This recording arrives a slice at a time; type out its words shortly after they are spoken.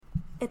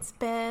It's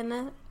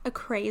been a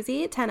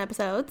crazy 10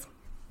 episodes.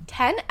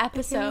 10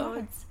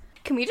 episodes.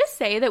 Can we just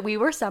say that we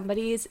were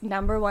somebody's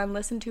number one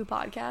listened to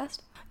podcast?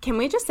 Can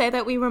we just say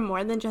that we were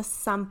more than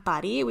just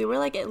somebody? We were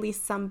like at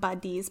least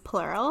somebodies,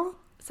 plural.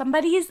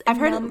 Somebody's I've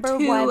heard number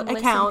two one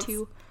accounts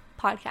listened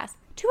to podcast.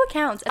 2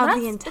 accounts. And of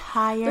the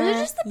entire year. Those are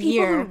just the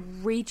people who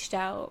reached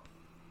out.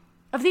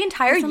 Of the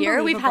entire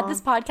year, we've had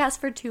this podcast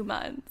for 2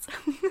 months.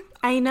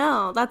 I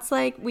know. That's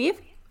like,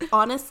 we've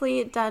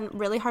honestly done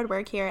really hard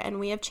work here, and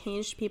we have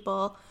changed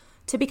people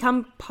to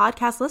become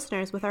podcast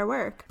listeners with our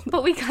work.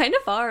 But we kind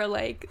of are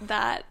like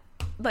that,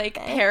 like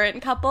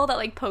parent couple that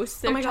like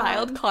posts their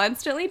child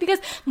constantly, because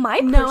my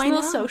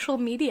personal social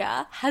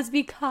media has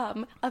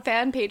become a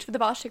fan page for the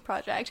Boss Chick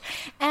Project.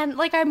 And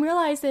like, I'm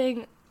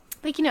realizing,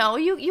 like, you know,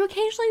 you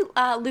occasionally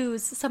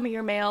lose some of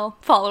your male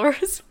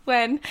followers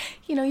when,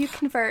 you know, you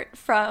convert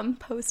from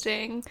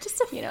posting just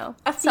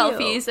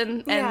selfies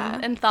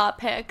and thought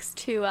pics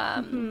to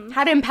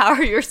how to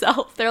empower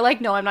yourself. They're like,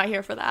 no, I'm not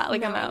here for that.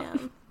 Like, I'm out.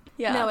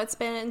 Yeah. No, it's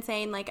been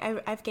insane. Like,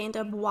 I've gained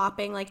a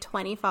whopping, like,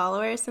 20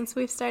 followers since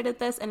we've started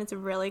this, and it's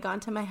really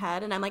gone to my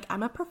head. And I'm like,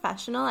 I'm a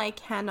professional. I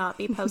cannot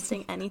be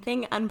posting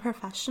anything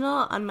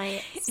unprofessional on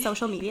my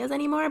social medias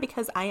anymore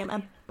because I am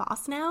a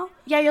boss now.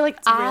 Yeah, you're like,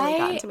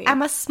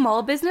 I'm a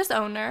small business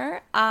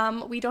owner.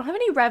 We don't have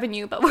any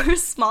revenue, but we're a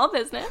small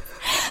business.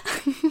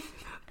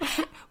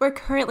 We're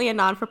currently a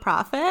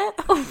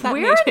non-for-profit.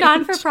 We're a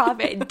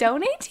non-for-profit.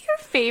 Donate to your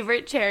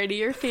favorite charity,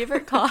 your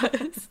favorite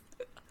cause.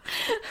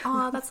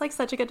 Oh, that's like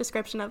such a good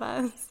description of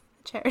us.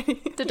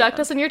 Charity. Deduct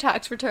us on your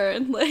tax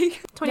return.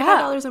 Like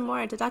 $25 or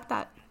more. Deduct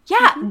that.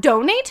 Yeah,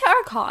 donate to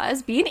our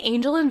cause, be an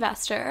angel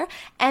investor,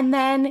 and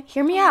then,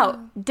 hear me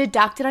out,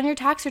 deduct it on your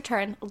tax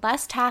return.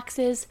 Less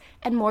taxes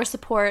and more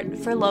support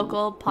for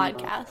local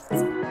podcasts.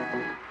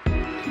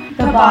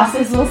 The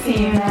bosses will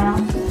see you now.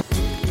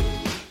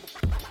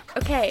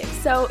 Okay,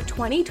 so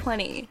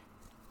 2020.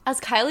 As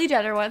Kylie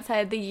Jenner once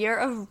said, the year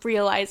of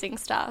realizing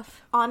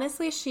stuff.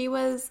 Honestly, she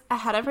was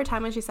ahead of her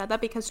time when she said that,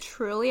 because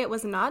truly it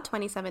was not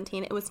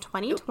 2017. It was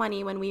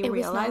 2020 when we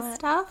realized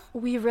stuff.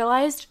 We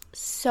realized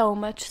so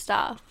much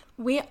stuff.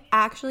 We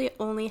actually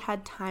only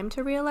had time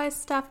to realize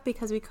stuff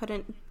because we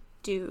couldn't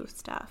do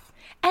stuff.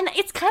 And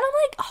it's kind of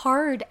like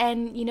hard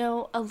and, you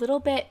know, a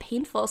little bit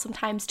painful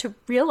sometimes to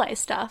realize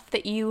stuff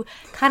that you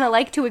kind of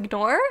like to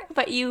ignore,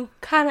 but you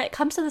kind of, it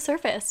comes to the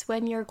surface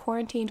when you're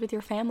quarantined with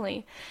your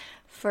family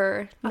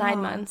for 9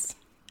 months.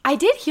 I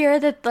did hear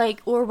that,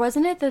 like, or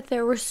wasn't it that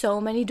there were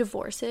so many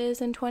divorces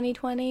in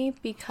 2020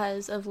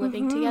 because of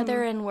living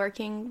together and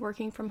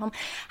working from home?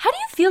 How do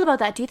you feel about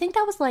that? Do you think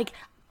that was like,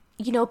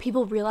 you know,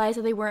 people realized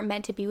that they weren't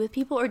meant to be with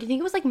people, or do you think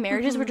it was like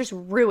marriages were just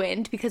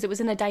ruined because it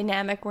was in a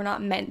dynamic we're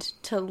not meant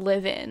to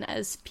live in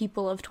as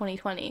people of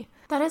 2020?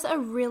 That is a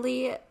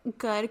really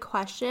good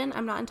question.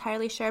 I'm not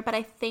entirely sure, but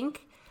I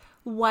think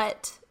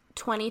what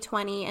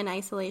 2020 in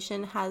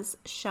isolation has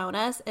shown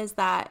us is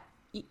that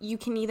you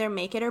can either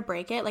make it or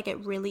break it. Like, it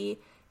really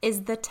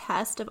is the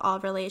test of all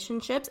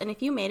relationships. And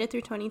if you made it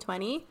through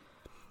 2020,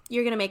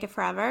 you're going to make it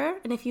forever.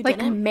 And if you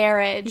didn't, like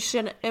marriage,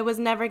 it was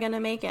never going to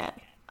make it.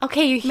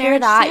 Okay, you hear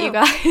that, you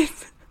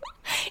guys.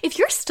 If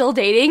you're still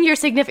dating your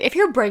if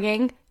you're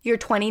bringing your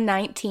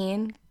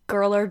 2019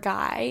 girl or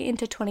guy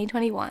into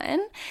 2021,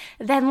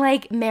 then,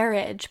 like,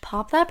 marriage,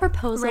 pop that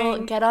proposal,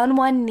 get on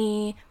one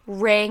knee,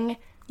 ring.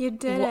 You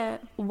did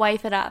it.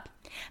 Wife it up.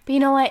 But you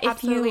know what?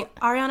 Absolutely.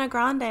 Ariana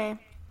Grande.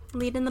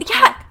 Lead in the pack.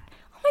 Yeah.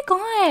 Oh my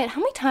God. How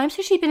many times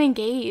has she been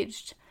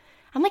engaged?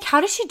 I'm like, how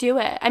does she do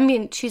it? I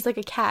mean, she's like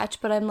a catch,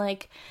 but I'm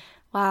like,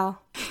 wow.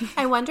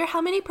 I wonder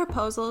how many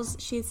proposals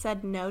she's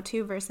said no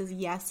to versus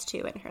yes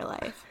to in her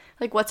life.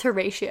 Like, what's her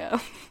ratio?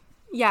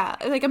 Yeah.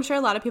 Like, I'm sure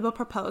a lot of people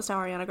propose to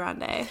Ariana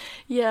Grande.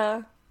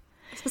 Yeah.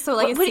 So,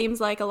 like, it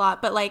seems like a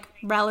lot, but, like,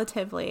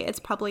 relatively, it's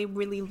probably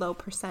really low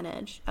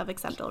percentage of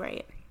acceptance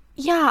rate.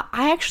 Yeah,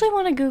 I actually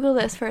want to Google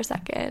this for a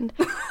second.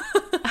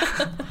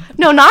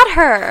 No, not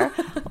her.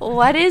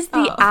 What is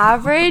the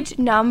average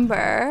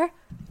number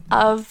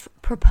of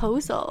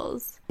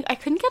proposals? I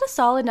couldn't get a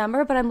solid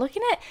number, but I'm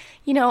looking at,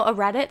 you know, a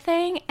Reddit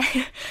thing.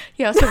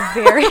 You know, so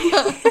very,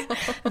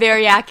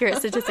 very accurate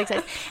statistics.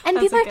 And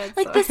people are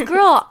like, this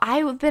girl,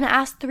 I've been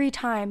asked 3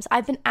 times.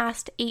 I've been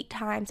asked 8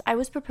 times. I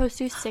was proposed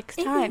to 6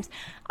 times.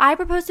 I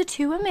proposed to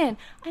 2 women.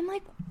 I'm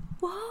like,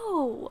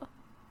 whoa,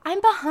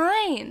 I'm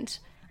behind.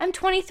 I'm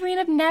 23 and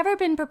I've never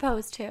been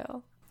proposed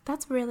to.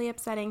 That's really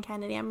upsetting,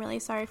 Kennedy. I'm really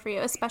sorry for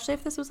you. Especially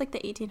if this was, like, the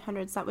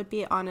 1800s. That would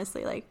be,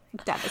 honestly, like,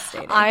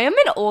 devastating. I am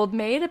an old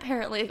maid,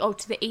 apparently. Oh,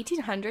 to the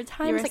 1800s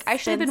times? Like, I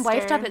should have been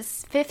wifed up at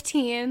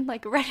 15,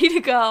 like, ready to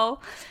go.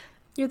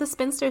 You're the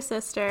spinster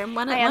sister.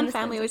 One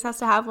family always has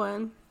to have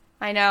one.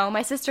 I know.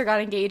 My sister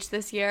got engaged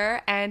this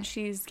year, and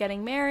she's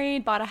getting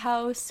married, bought a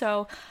house.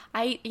 So,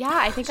 I think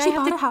I have to... She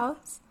bought a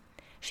house?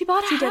 She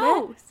bought a house. Did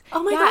it?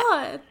 Oh, my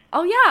God.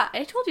 Oh, yeah.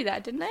 I told you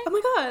that, didn't I? Oh,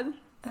 my God.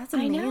 That's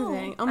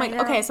amazing. Oh my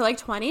God. Okay, so, like,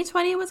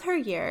 2020 was her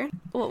year.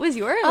 What was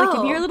yours? Like,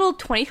 give me your little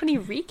 2020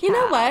 recap. You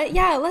know what?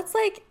 Yeah, let's,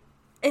 like,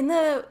 in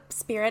the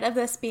spirit of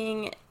this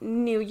being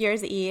New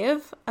Year's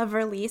Eve, of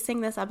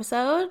releasing this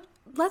episode,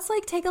 let's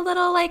like take a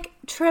little like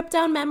trip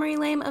down memory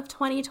lane of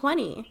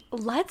 2020.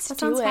 Let's That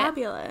do sounds it.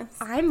 fabulous.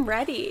 I'm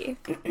ready.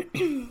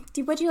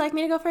 Would you like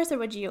me to go first, or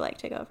would you like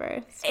to go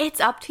first? It's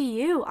up to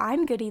you.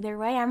 I'm good either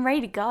way. I'm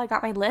ready to go. I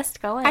got my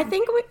list going. I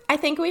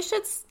think we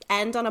should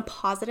end on a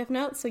positive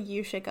note, so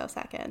you should go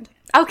second.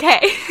 Okay.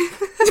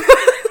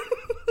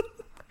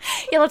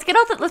 Yeah, let's get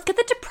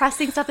the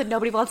depressing stuff that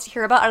nobody wants to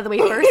hear about out of the way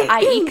first,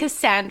 i.e.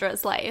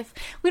 Cassandra's life.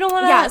 We don't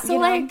want to, Yeah, so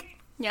like,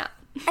 yeah.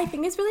 I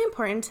think it's really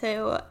important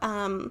to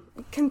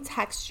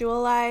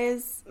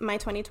contextualize my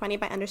 2020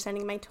 by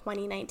understanding my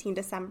 2019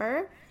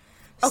 December.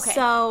 Okay.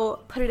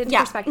 So put it into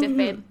perspective,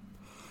 babe.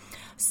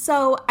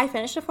 So I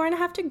finished a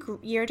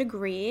 4.5-year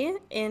degree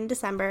in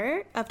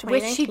December of 2019.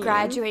 Which she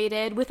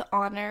graduated with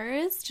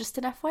honors, just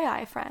an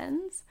FYI,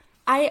 friends.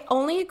 I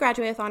only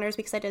graduated with honors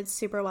because I did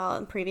super well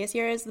in previous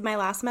years. My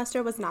last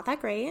semester was not that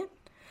great.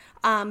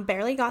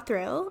 Barely got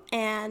through.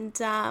 And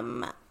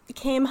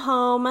came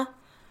home,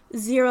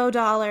 $0,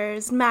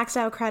 maxed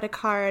out credit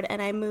card,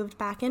 and I moved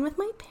back in with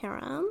my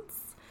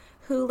parents,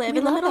 who live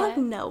in the middle of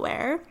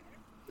nowhere.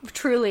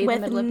 Truly, with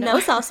in the middle of no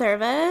nowhere. cell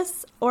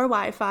service or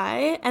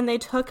Wi-Fi, and they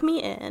took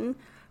me in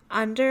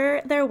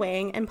under their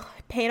wing and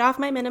paid off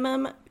my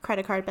minimum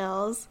credit card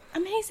bills.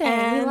 Amazing.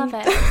 And, we love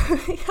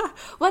it. Yeah,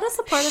 what a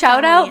supportive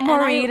Shout out family.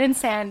 Maureen and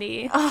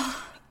Sandy.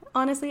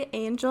 Honestly,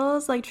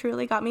 angels like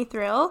truly got me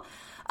through.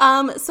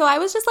 So I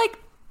was just like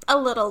a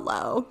little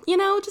low, you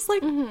know, just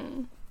like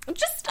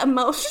just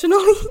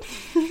emotionally,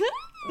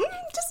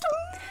 just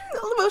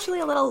emotionally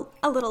a little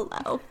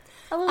low.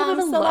 A little bit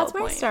of So low that's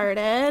where point. I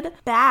started.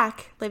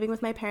 Back living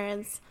with my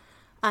parents,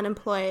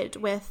 unemployed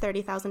with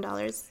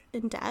 $30,000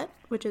 in debt,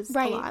 which is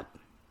a lot.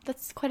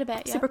 That's quite a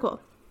bit, yeah. Super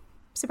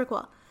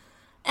cool.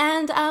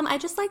 And I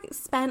just like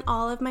spent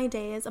all of my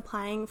days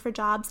applying for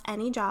jobs,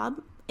 any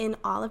job in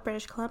all of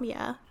British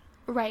Columbia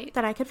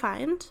that I could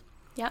find.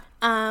 Yep.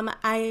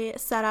 I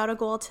set out a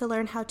goal to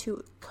learn how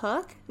to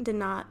cook. Did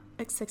not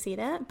succeed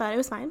at, but it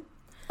was fine.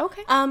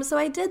 Okay. So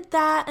I did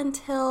that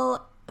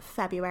until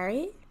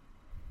February.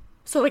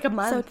 So like a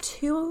month.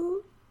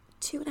 So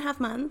 2.5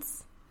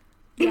 months.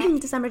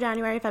 December,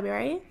 January,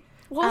 February.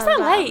 What was that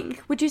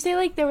like? Would you say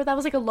like that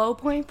was like a low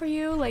point for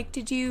you? Like,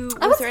 did you?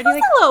 Was there it any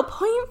like a low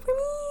point for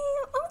me?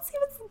 Let's see,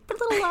 it was a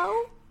little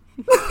low.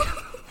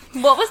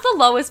 What was the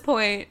lowest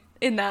point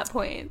in that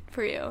point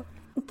for you?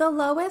 The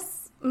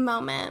lowest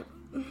moment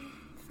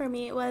for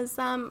me was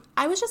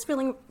I was just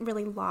feeling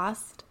really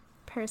lost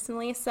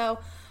personally. So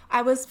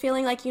I was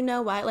feeling like, you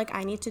know what, like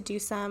I need to do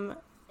some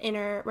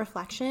inner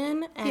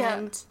reflection,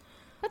 and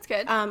that's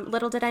good.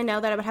 Little did I know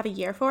that I would have a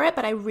year for it,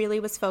 but I really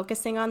was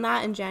focusing on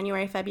that in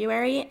January,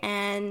 February,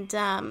 and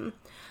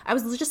I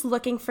was just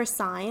looking for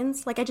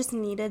signs. Like I just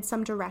needed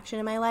some direction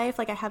in my life.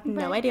 Like I have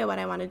no idea what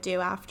I want to do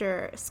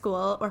after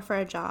school or for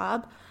a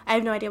job. I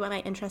have no idea what my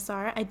interests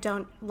are. I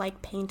don't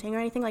like painting or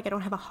anything. Like I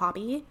don't have a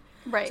hobby.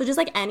 Right. So just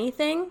like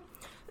anything.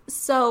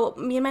 So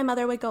me and my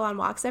mother would go on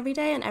walks every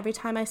day, and every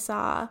time I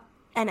saw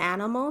an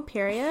animal,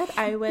 period,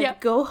 I would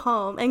go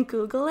home and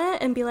Google it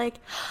and be like,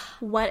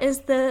 what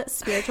is the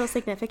spiritual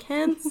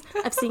significance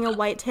of seeing a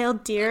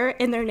white-tailed deer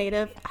in their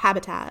native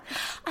habitat?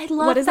 I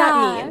love what does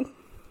that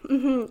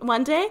mean?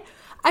 One day,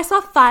 I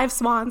saw 5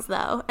 swans,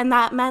 though, and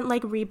that meant,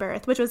 like,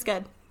 rebirth, which was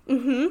good.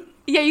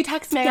 Yeah, you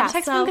text me. I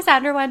texted so-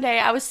 Cassandra one day.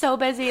 I was so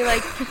busy,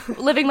 like,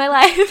 living my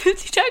life.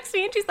 She texts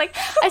me, and she's like,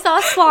 I saw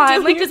a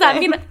swan. Like, does that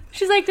mean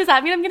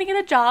I'm gonna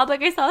get a job?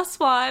 Like, I saw a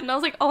swan. And I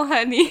was like, oh,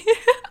 honey.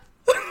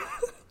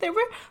 There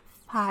were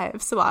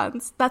 5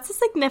 swans. That's a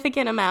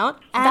significant amount.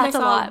 And That's I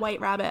a saw lot. a white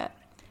rabbit.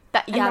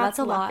 That's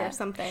a luck lot. or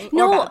something.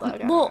 No, or bad luck, I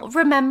don't know.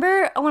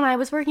 remember when I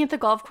was working at the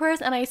golf course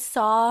and I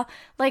saw,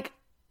 like,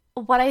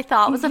 what I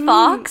thought was a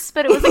fox,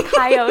 but it was a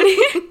coyote.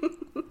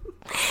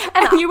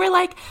 And you were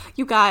like,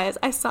 you guys,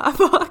 I saw a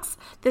fox.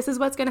 This is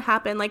what's going to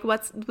happen. Like,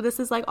 this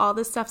is like all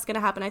this stuff's going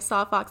to happen. I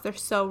saw a fox. They're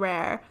so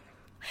rare.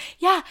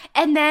 Yeah,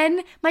 and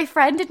then my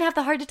friend didn't have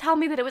the heart to tell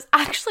me that it was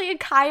actually a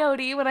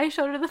coyote when I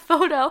showed her the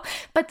photo,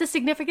 but the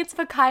significance of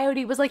a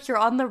coyote was like, you're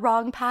on the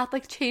wrong path,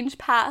 like change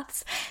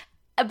paths.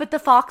 But the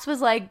fox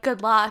was like,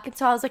 good luck. And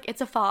so I was like,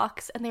 it's a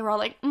fox. And they were all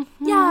like,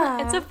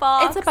 yeah, it's a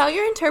fox. It's about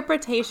your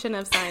interpretation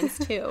of signs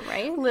too,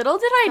 right? Little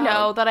did I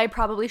know that I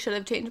probably should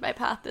have changed my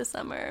path this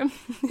summer.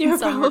 You're in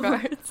some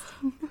regards.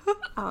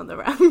 on the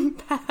wrong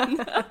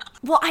path.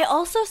 Well, I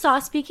also saw,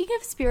 speaking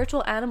of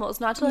spiritual animals,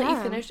 not to let you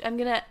finish, I'm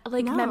gonna,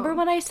 like, remember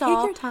when I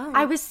saw, Take your time.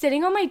 I was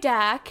sitting on my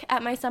deck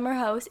at my summer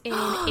house in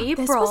April.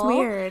 This was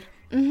weird.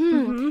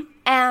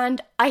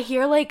 And I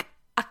hear, like,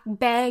 a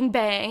bang,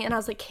 bang, and I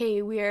was like,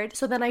 hey, weird.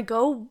 So then I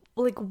go,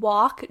 like,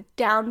 walk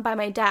down by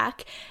my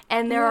deck,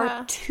 and there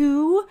are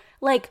 2,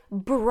 like,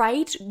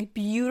 bright,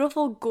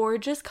 beautiful,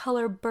 gorgeous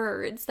color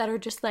birds that are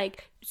just,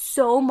 like,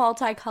 so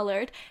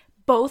multicolored.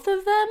 Both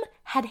of them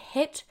had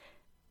hit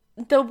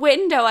the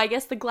window, I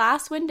guess, the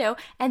glass window,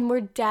 and were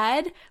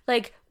dead,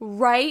 like,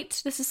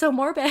 right, this is so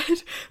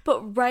morbid,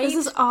 but right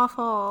This is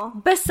awful.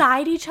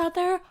 beside each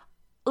other,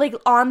 like,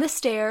 on the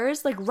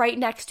stairs, like, right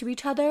next to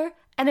each other.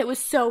 And it was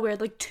so weird,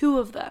 like, 2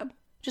 of them.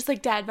 just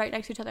like dead right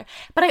next to each other.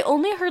 But I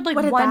only heard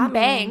like one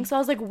bang, so I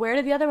was like, where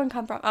did the other one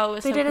come from? Oh, it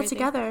was they so did crazy. it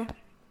together.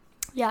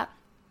 Yeah.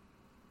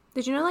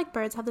 Did you know like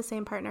birds have the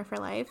same partner for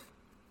life?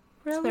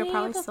 Really? So they're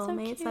probably That's so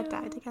soulmates that cute.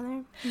 died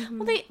together. Mm-hmm.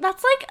 Well,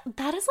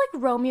 that is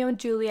like Romeo and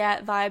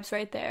Juliet vibes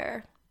right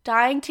there.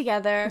 Dying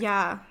together.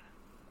 Yeah.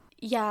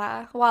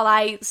 Yeah. While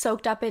I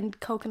soaked up in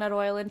coconut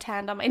oil and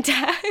tanned on my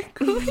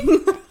deck.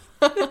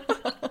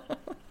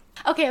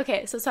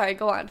 Okay. So sorry,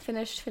 go on.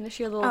 Finish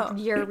your little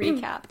year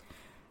recap.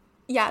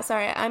 Yeah,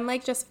 sorry. I'm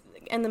like just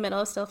in the middle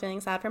of still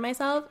feeling sad for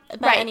myself.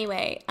 But Right.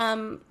 anyway,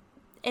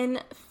 in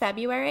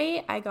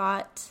February, I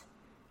got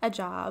a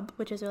job,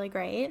 which is really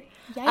great.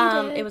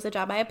 Yeah, you did. It was a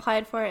job I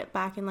applied for it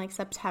back in like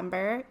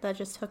September. That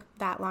just took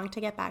that long to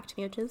get back to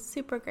me, which is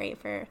super great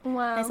for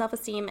my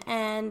self-esteem.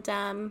 And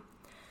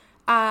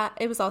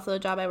it was also a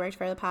job I worked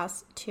for the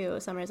past 2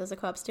 summers as a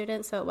co-op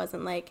student, so it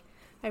wasn't like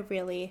I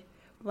really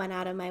went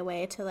out of my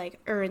way to like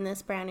earn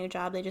this brand new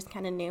job. They just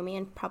kind of knew me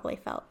and probably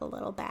felt a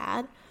little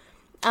bad.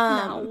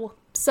 No.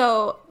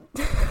 So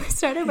I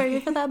started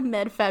working for them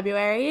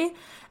mid-February,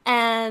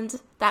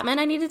 and that meant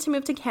I needed to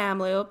move to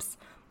Kamloops.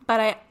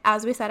 But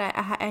as we said,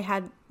 I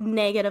had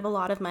negative a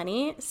lot of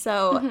money.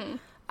 So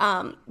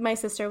my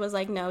sister was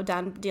like, no,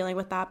 done dealing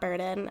with that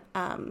burden.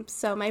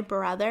 So my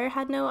brother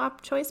had no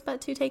choice but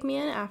to take me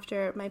in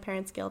after my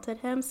parents guilted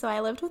him. So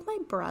I lived with my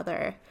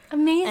brother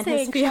Amazing. and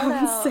his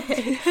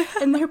fiance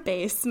in their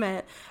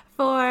basement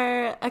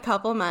for a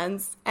couple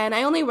months. And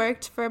I only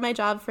worked for my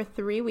job for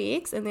 3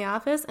 weeks in the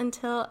office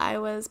until I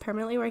was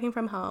permanently working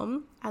from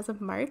home as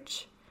of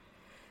March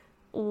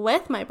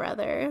with my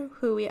brother,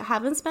 who we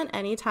haven't spent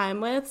any time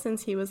with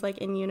since he was like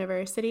in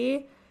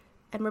university.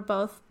 And we're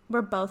both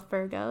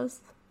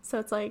Virgos. So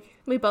it's like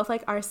we both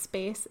like our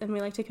space and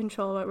we like to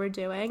control what we're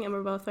doing, and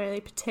we're both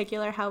really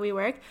particular how we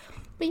work.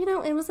 But you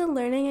know, it was a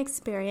learning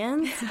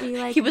experience. We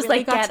like he was really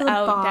like, got get to the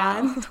out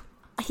bond. now.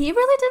 He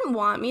really didn't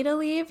want me to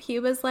leave. He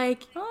was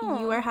like, Oh.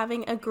 you are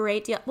having a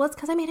great deal. Well, it's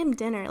because I made him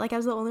dinner. Like, I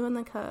was the only one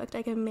that cooked.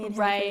 Like, I made him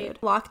Right. food.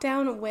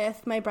 Lockdown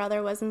with my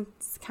brother wasn't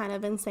kind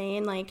of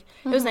insane. Like,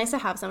 it was nice to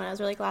have someone. I was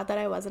really glad that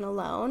I wasn't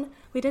alone.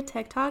 We did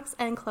TikToks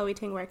and Chloe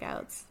Ting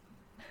workouts.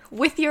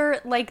 With your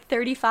like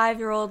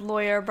 35-year-old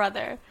lawyer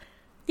brother.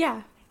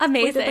 Yeah.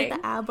 Amazing. We did,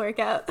 like, the ab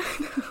workout.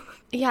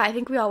 Yeah, I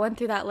think we all went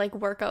through that like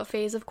workout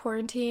phase of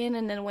quarantine,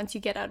 and then once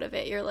you get out of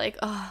it, you're like,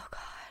 oh god,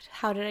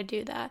 how did I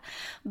do that?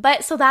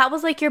 But so that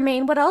was like your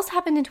main. What else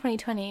happened in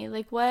 2020?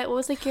 Like what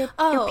was like your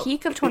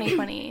peak of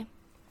 2020?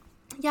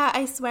 Yeah,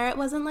 I swear it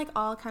wasn't like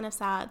all kind of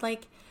sad.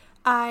 Like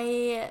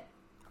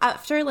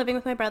after living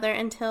with my brother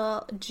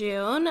until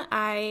June,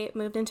 I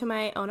moved into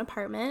my own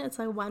apartment. It's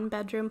like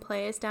 1-bedroom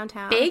place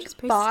downtown. Big Just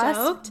pretty boss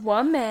stoked.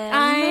 woman.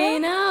 I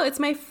know. It's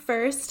my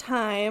first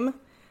time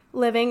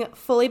living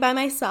fully by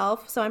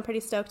myself, so I'm pretty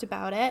stoked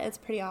about it. It's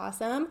pretty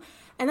awesome.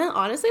 And then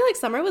honestly, like,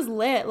 summer was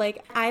lit.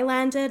 Like, I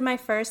landed my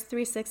first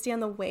 360 on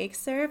the wake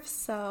surf,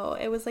 so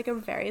it was like a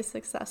very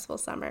successful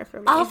summer for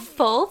me. A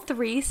full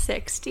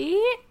 360?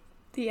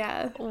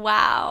 Yeah.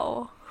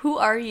 Wow. Who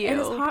are you? It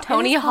is hard.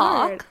 Tony It is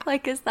hard. Hawk?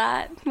 Like, is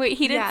that... Wait,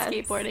 he did Yes.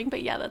 skateboarding,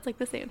 but yeah, that's like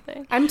the same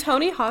thing. I'm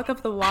Tony Hawk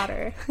of the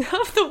water.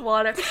 Of the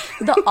water.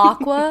 The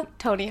Aqua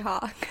Tony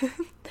Hawk.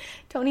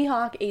 Tony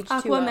Hawk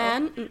H2O.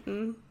 Aquaman?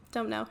 Mm-mm.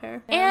 Don't know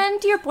her.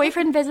 And your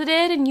boyfriend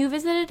visited, and you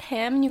visited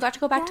him, and you got to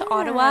go back to Yeah.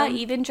 Ottawa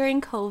even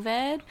during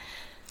COVID.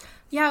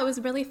 Yeah, it was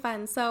really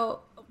fun. So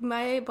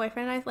my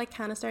boyfriend and I like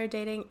kind of started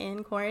dating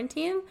in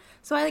quarantine.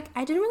 So I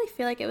didn't really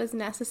feel like it was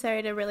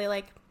necessary to really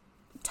like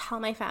tell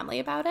my family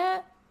about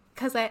it,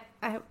 because I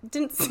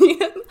didn't see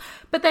him.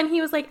 But then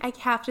he was like, I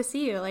have to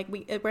see you. Like,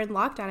 we're in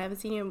lockdown. I haven't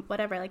seen you in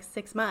whatever, like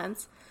 6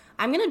 months.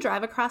 I'm going to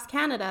drive across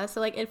Canada.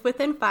 So, like, if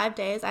within 5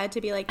 days, I had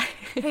to be like,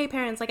 hey,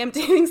 parents, like, I'm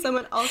dating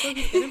someone else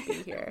who's going to be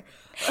here.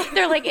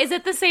 They're like, is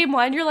it the same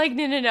one? You're like,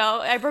 no.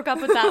 I broke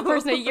up with that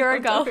person a year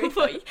ago.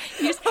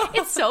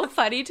 It's so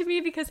funny to me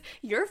because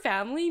your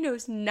family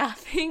knows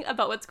nothing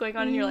about what's going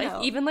on in your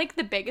life. Even, like,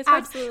 the biggest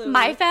parts. Absolutely.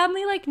 My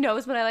family, like,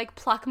 knows when I, like,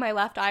 pluck my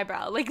left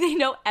eyebrow. Like, they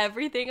know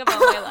everything about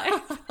my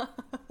life.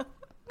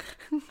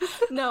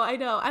 No, I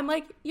know. I'm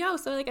like, yo,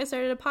 so, like, I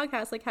started a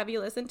podcast. Like, have you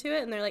listened to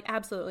it? And they're like,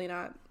 absolutely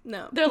not.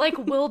 No. They're like,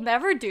 we'll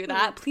never do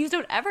that. Please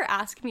don't ever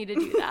ask me to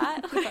do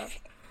that.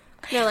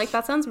 They're like,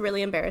 that sounds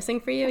really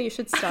embarrassing for you. You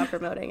should stop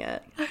promoting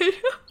it.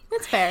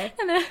 That's fair.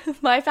 And then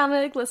my family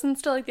like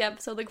listens to like the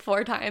episode like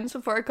 4 times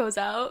before it goes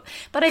out.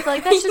 But I feel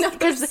like that's just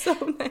because so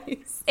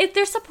nice.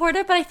 They're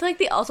supportive, but I feel like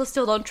they also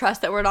still don't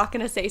trust that we're not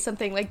going to say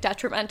something like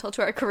detrimental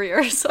to our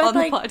careers But, on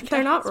like, the podcast.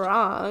 they're not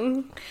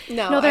wrong.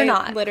 No, they're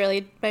not.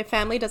 Literally, my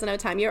family doesn't have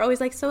time. You're always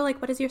like, so, like,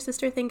 what does your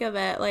sister think of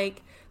it?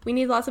 Like, we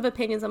need lots of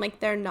opinions. I'm like,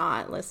 they're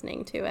not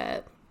listening to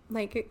it.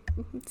 Like,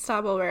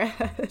 stop while we're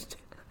ahead.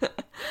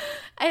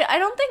 I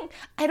don't think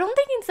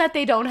it's that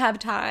they don't have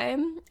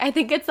time. I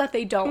think it's that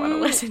they don't want to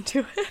listen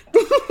to it.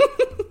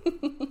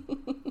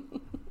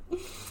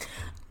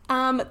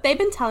 They've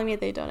been telling me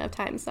they don't have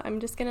time, so I'm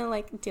just gonna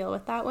like deal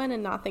with that one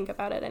and not think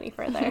about it any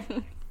further.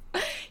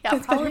 Yeah,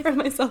 It's probably better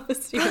for my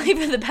self-esteem. probably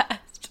for the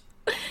best.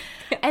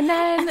 And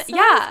then So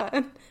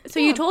fun. so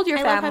you told your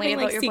I love family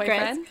having, about like, your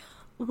secrets. boyfriend.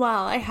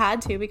 Well, I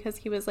had to because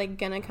he was, like,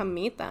 gonna come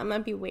meet them.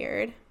 That'd be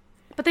weird.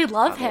 But they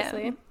love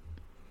Obviously. him.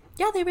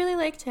 Yeah, they really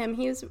liked him.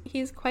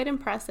 He's quite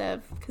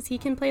impressive because he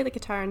can play the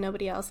guitar and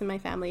nobody else in my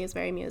family is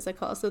very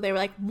musical. So they were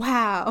like,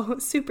 wow,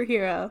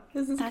 superhero.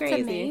 This is That's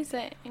crazy.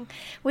 amazing.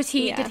 Was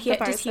he, Yeah, did he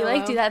solo.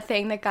 like do that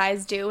thing that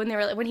guys do when they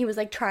were like, when he was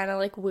like trying to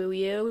like woo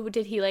you?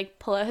 Did he like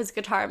pull out his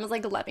guitar and was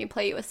like, let me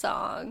play you a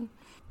song?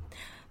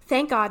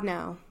 Thank God,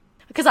 no.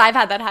 Because I've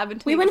had that happen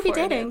to me. We wouldn't be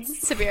before, and dating.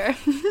 it's severe.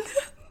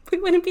 We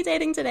wouldn't be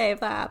dating today if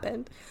that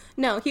happened.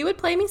 No, he would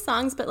play me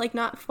songs, but like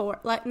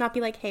not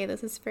be like, hey,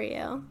 this is for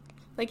you.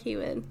 Like he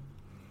would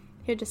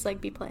just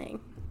like be playing.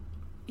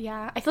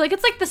 Yeah, I feel like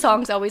it's like the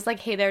song's always like,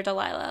 hey there,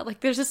 Delilah. Like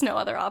there's just no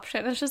other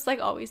option. It's just like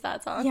always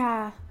that song.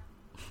 Yeah.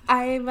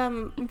 I've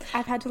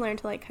had to learn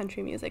to like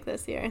country music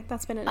this year.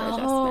 That's been an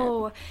adjustment.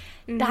 Oh,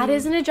 that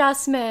is an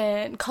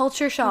adjustment.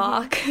 Culture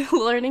shock.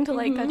 Learning to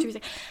like country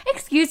music.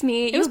 Excuse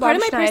me. It was part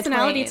of my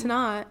personality to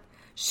not.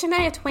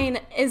 Shania Twain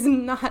is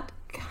not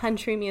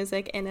country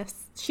music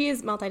she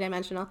is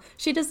multidimensional.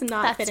 She does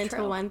not fit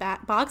into one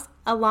box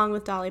along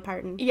with Dolly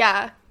Parton.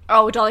 Yeah.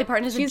 Oh, Dolly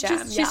Parton is a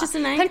gem. She's just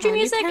an icon. Country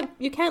music.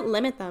 You can't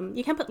limit them.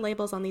 You can't put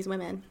labels on these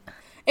women.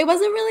 It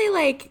wasn't really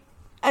like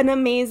an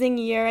amazing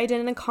year. I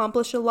didn't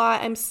accomplish a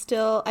lot.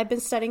 I've been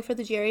studying for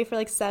the jury for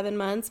like 7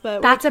 months,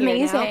 but that's we're here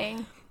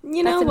amazing. Now.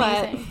 You know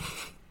what?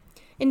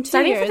 In 2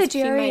 studying years, for the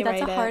jury, she might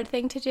that's a write hard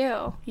thing to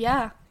do.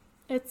 Yeah.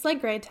 It's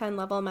like grade 10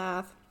 level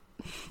math.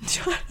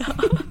 Shut up.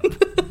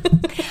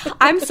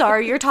 I'm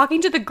sorry, you're talking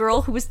to the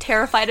girl who was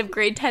terrified of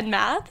grade 10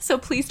 math, so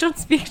please don't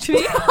speak to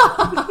me.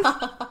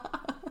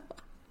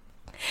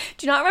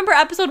 Do you not remember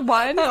episode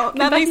 1? Oh,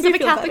 that makes me of a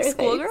feel Catholic better,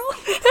 schoolgirl?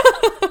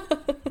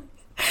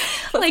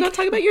 Let's not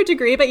talk about your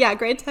degree, but yeah,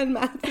 grade 10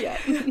 math, yeah.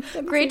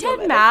 Grade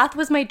 10 math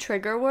was my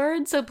trigger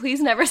word, so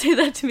please never say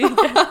that to me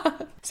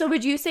again. So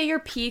would you say your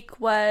peak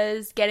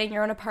was getting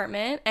your own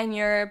apartment and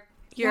your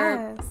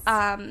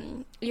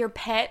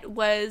pet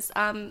was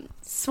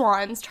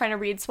swans, trying to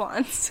read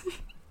swans?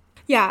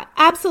 Yeah,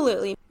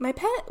 absolutely. My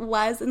pet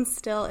was and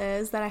still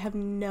is that I have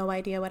no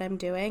idea what I'm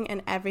doing,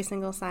 and every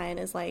single sign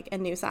is like a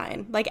new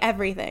sign. Like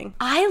everything.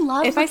 I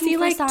love if I see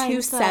like signs,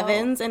 2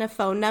 sevens in a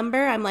phone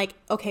number, I'm like,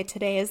 okay,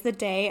 today is the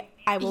day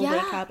I will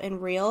wake up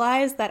and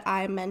realize that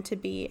I'm meant to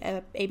be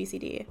a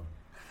ABCD.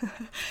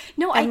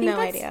 No, I have no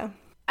idea.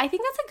 I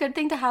think that's a good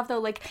thing to have, though.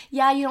 Like,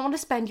 yeah, you don't want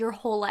to spend your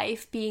whole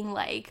life being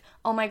like,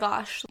 oh my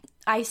gosh,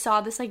 I saw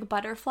this like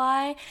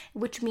butterfly,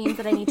 which means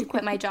that I need to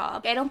quit my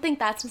job. I don't think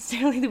that's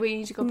necessarily the way you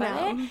need to go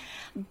about it.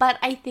 But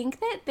I think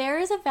that there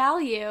is a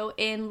value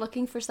in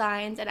looking for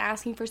signs and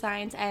asking for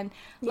signs and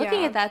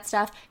looking at that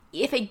stuff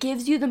if it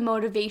gives you the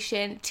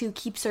motivation to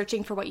keep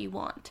searching for what you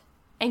want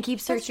and keep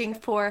searching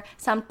for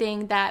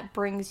something that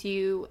brings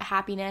you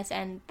happiness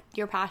and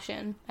your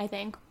passion, I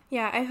think.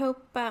 Yeah, I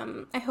hope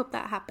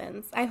that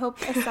happens. I hope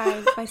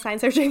my sign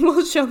searching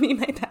will show me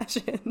my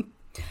passion.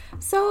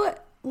 So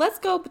let's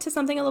go to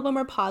something a little bit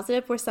more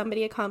positive where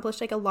somebody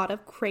accomplished like a lot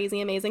of crazy,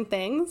 amazing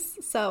things.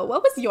 So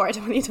what was your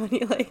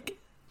 2020 like?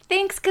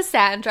 Thanks,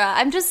 Cassandra.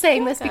 I'm just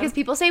saying this because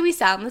people say we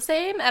sound the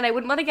same, and I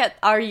wouldn't want to get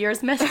our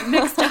years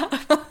mixed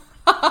up.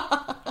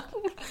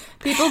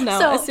 People know.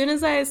 So, as soon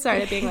as I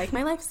started being like,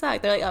 my life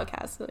sucked, they're like, oh,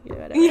 Cass,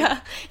 whatever.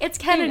 Yeah, it's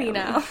Kennedy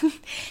now.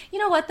 You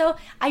know what, though?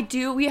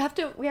 We have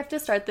to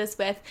start this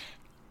with,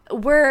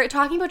 we're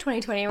talking about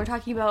 2020, we're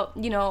talking about,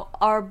 you know,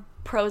 our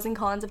pros and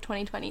cons of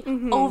 2020.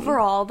 Mm-hmm.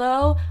 Overall,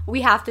 though,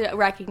 we have to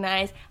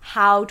recognize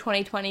how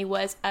 2020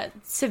 was a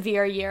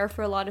severe year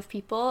for a lot of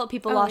people.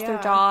 People lost their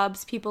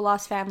jobs, people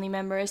lost family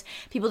members,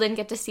 people didn't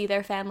get to see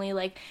their family.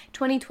 Like,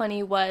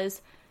 2020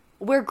 was...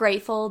 We're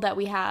grateful that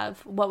we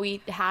have what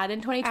we had in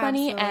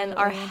 2020 and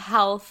our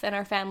health and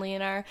our family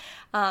and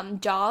our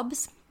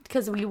jobs,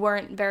 because we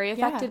weren't very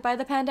affected by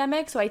the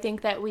pandemic. So I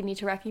think that we need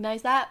to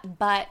recognize that.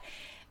 But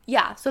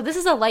yeah, so this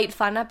is a light,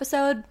 fun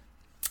episode,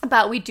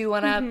 but we do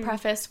want to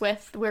preface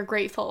with we're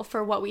grateful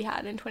for what we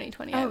had in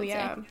 2020. I would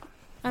say.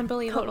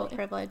 Unbelievable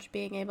privilege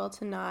being able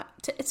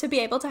to be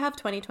able to have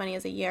 2020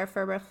 as a year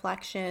for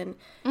reflection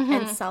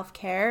and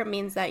self-care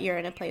means that you're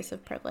in a place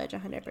of privilege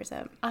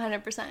 100%.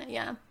 100%,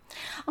 yeah.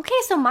 Okay,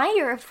 so my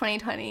year of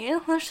 2020,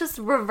 let's just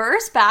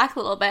reverse back a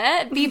little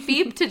bit. Beep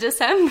beep to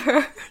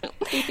December.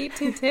 Beep beep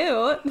toot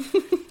toot.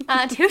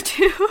 Toot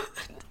toot.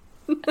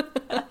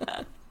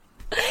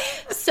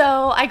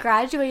 So I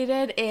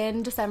graduated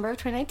in December of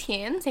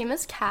 2019, same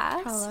as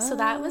Cass. Hello. So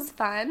that was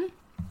fun.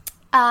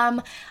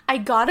 I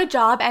got a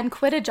job and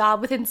quit a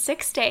job within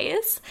 6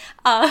 days.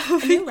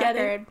 New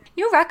record.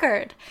 New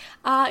record.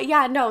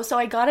 So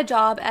I got a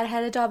job. I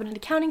had a job in an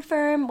accounting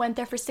firm, went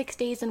there for 6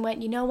 days and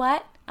went, you know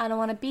what? I don't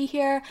want to be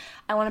here.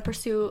 I want to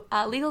pursue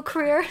a legal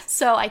career.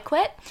 So I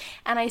quit,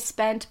 and I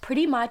spent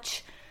pretty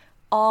much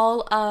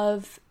all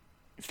of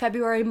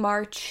February,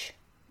 March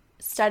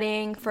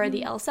studying for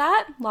the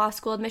LSAT, law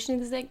school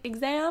admissions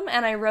exam,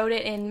 and I wrote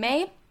it in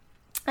May.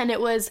 And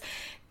it was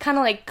kind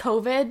of like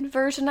COVID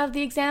version of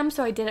the exam,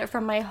 so I did it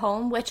from my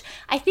home, which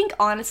I think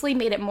honestly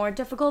made it more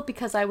difficult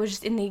because I was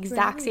just in the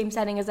exact same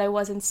setting as I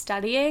was in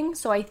studying.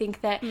 So I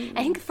think that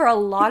I think for a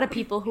lot of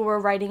people who were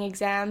writing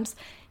exams,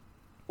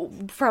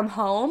 from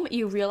home,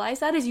 you realize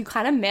that is you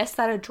kind of miss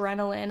that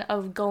adrenaline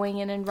of going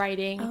in and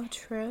writing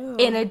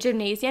in a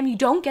gymnasium. You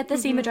don't get the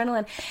same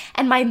adrenaline.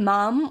 And my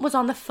mom was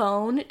on the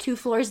phone 2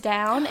 floors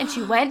down, and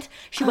she went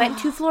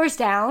 2 floors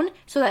down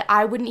so that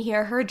I wouldn't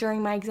hear her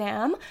during my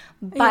exam.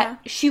 But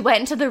she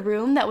went into the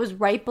room that was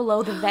right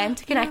below the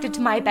vent connected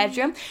to my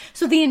bedroom.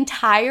 So the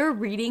entire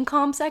reading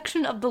comp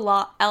section of the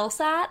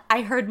LSAT,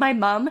 I heard my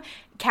mom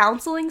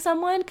counseling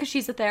someone because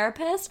she's a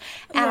therapist,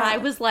 and I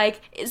was like,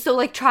 so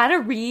like trying to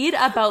read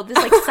about this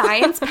like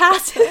science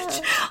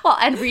passage,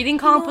 and reading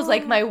comp was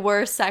like my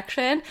worst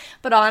section.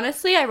 But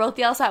honestly, I wrote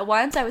the LSAT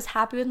once. I was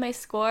happy with my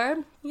score.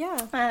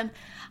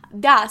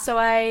 So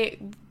I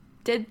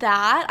did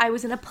that. I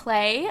was in a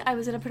play. I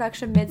was in a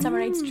production, Midsummer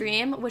Night's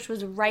Dream, which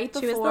was right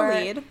before. She was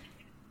the lead.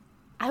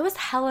 I was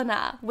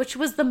Helena, which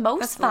was the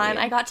most fun.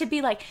 I got to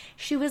be like,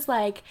 she was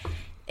like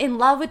in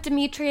love with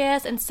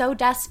Demetrius and so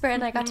desperate,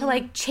 and I got to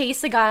like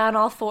chase a guy on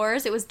all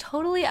fours. It was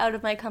totally out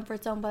of my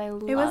comfort zone, but I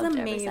loved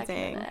every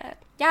second of it.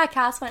 Yeah,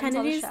 Cass went and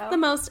saw the show. The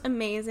most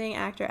amazing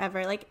actor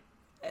ever. Like,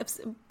 it's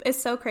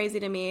so crazy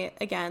to me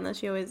again that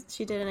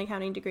she did an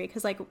accounting degree,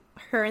 because like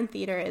her in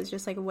theater is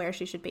just like where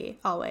she should be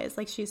always.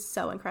 Like, she's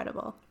so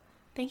incredible.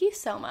 Thank you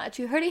so much.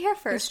 You heard it here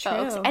first,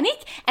 folks.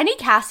 Any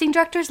casting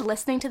directors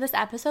listening to this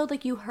episode,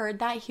 like, you heard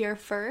that here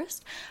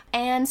first.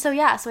 And so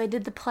I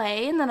did the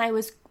play, and then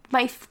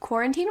my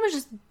quarantine was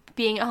just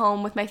being at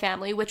home with my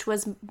family, which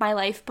was my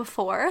life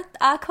before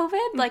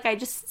COVID. Like, I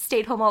just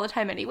stayed home all the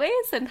time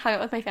anyways and hung out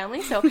with my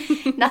family. So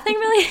nothing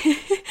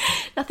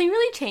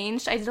really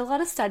changed. I did a lot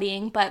of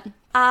studying, but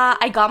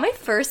I got my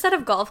first set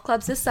of golf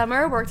clubs this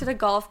summer, worked at a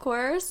golf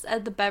course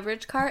at the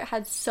beverage cart,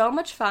 had so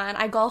much fun.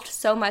 I golfed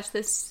so much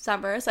this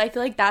summer. So I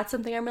feel like that's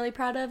something I'm really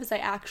proud of, is I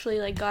actually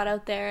like got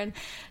out there and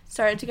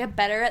started to get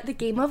better at the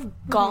game of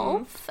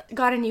golf,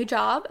 got a new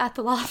job at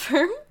the law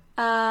firm,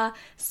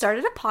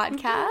 started a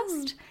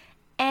podcast,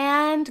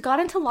 and got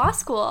into law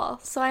school.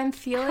 So I'm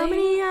feeling... How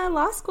many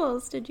law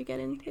schools did you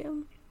get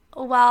into?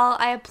 Well,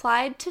 I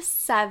applied to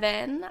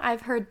 7.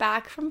 I've heard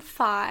back from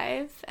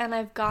 5, and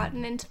I've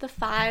gotten into the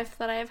 5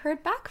 that I've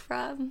heard back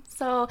from.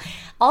 So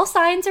all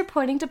signs are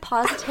pointing to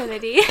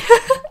positivity.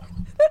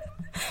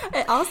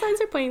 All signs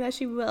are pointing that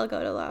she will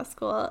go to law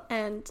school,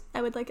 and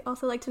I would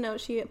also like to know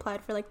she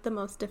applied for like the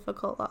most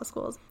difficult law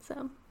schools.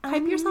 So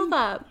hype yourself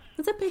up.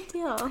 It's a big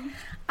deal.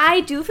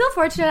 I do feel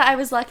fortunate. I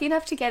was lucky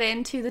enough to get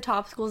into the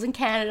top schools in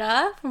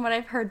Canada, from what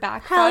I've heard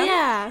back from. Hell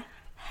yeah!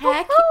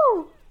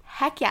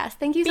 Heck yes!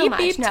 Thank you so much.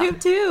 Beep,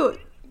 toot toot.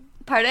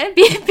 Pardon?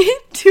 Beep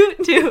beep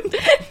toot toot.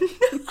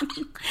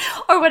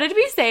 Or what did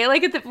we say?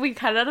 Like we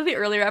cut it out of the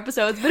earlier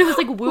episodes, but it was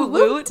like woot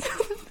woot.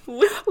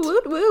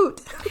 Woot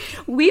woot.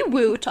 We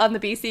woot on the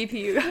BCP,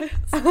 you guys.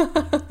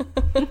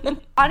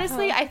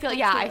 Honestly, I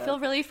feel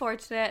really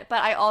fortunate,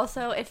 but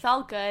it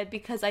felt good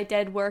because I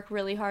did work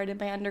really hard in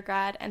my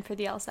undergrad and for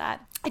the LSAT.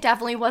 It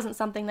definitely wasn't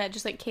something that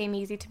just like came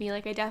easy to me.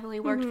 Like, I definitely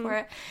worked for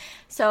it.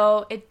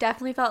 So it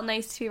definitely felt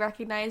nice to be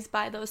recognized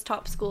by those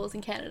top schools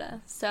in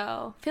Canada.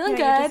 So feeling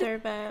good. You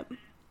deserve it.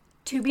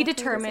 To be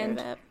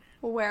determined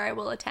where I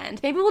will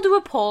attend. Maybe we'll do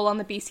a poll on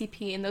the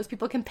BCP and those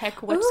people can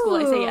pick which school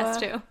I say yes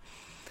to.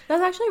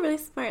 That's actually really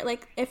smart.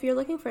 Like, if you're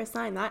looking for a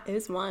sign, that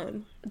is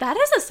one. That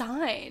is a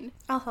sign.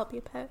 I'll help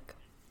you pick.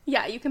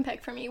 Yeah, you can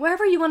pick for me.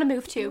 Wherever you want to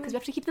move to, because we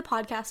have to keep the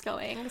podcast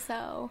going,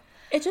 so...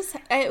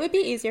 It would be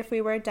easier if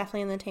we were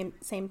definitely in the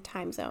same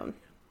time zone.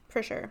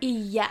 For sure.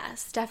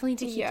 Yes, definitely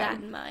to keep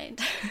that in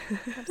mind.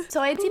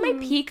 So I'd say my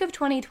peak of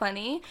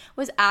 2020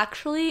 was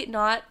actually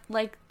not,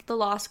 like, the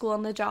law school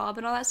and the job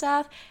and all that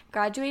stuff.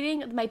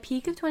 Graduating, my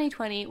peak of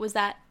 2020 was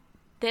that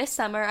this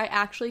summer I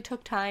actually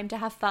took time to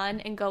have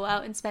fun and go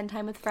out and spend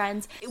time with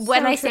friends.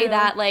 When I say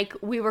that, like,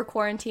 we were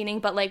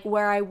quarantining, but like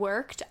where I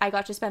worked, I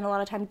got to spend a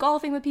lot of time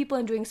golfing with people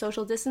and doing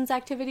social distance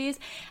activities,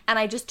 and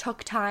I just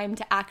took time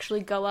to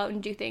actually go out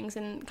and do things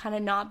and kind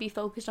of not be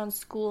focused on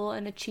school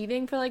and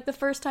achieving for like the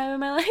first time in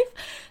my life.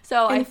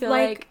 So I feel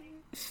like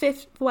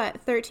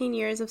 13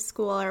 years of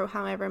school or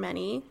however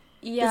many.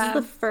 Yeah. This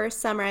is the first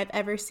summer I've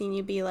ever seen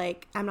you be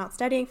like, I'm not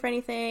studying for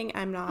anything.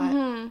 I'm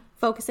not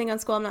focusing on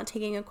school. I'm not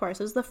taking a course.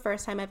 This is the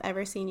first time I've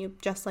ever seen you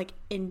just like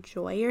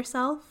enjoy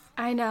yourself.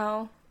 I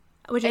know.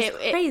 Which is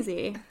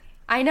crazy.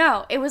 I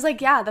know. It was like,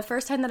 the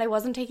first time that I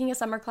wasn't taking a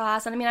summer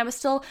class. And I mean, I was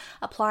still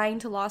applying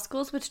to law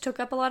schools, which took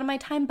up a lot of my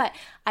time, but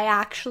I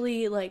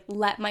actually like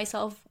let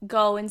myself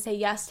go and say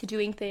yes to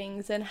doing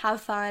things and have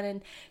fun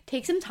and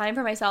take some time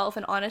for myself.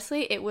 And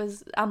honestly, it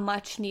was a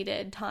much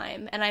needed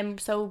time. And I'm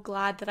so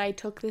glad that I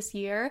took this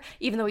year,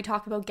 even though we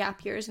talk about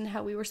gap years and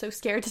how we were so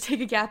scared to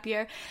take a gap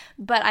year.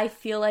 But I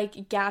feel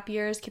like gap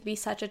years can be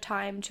such a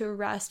time to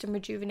rest and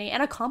rejuvenate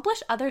and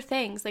accomplish other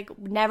things. Like,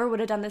 never would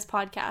have done this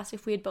podcast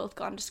if we had both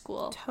gone to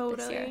school.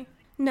 Totally.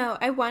 No,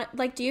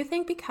 do you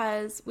think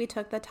because we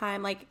took the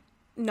time, like,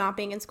 not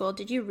being in school,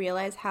 did you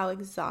realize how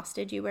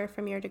exhausted you were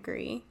from your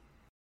degree?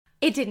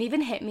 it didn't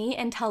even hit me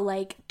until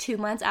like 2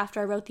 months after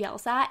I wrote the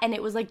LSAT, and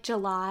it was like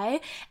July,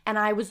 and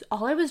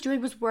all I was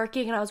doing was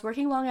working, and I was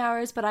working long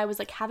hours, but I was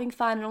like having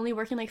fun and only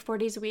working like 4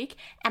 days a week,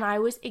 and I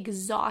was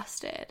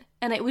exhausted.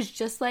 And it was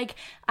just like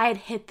I had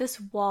hit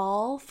this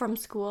wall from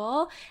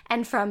school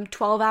and from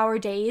 12-hour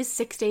days,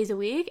 6 days a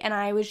week, and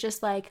I was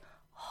just like,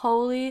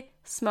 holy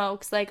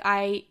smokes, like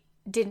I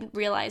didn't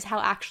realize how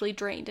actually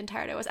drained and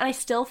tired I was. And I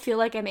still feel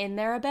like I'm in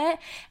there a bit,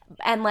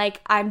 and like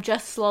I'm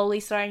just slowly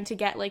starting to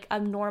get like a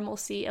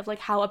normalcy of like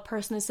how a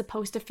person is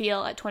supposed to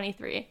feel at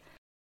 23.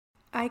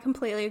 I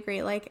completely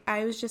agree. Like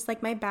I was just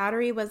like, my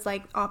battery was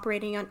like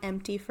operating on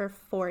empty for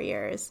 4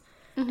 years.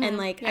 And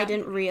like I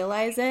didn't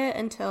realize it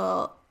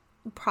until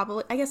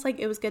probably, I guess like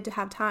it was good to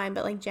have time,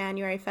 but like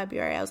January,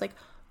 February, I was like,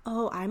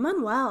 oh, I'm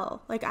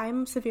unwell. Like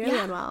I'm severely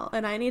unwell,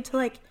 and I need to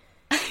like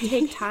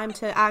take time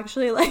to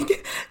actually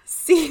like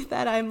see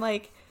that I'm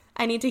like,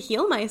 I need to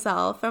heal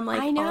myself from like,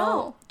 I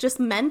know, just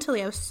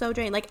mentally I was so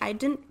drained. Like I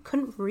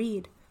couldn't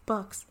read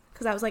books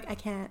because I was like, I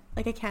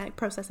can't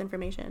process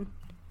information.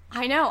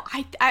 I know.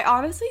 I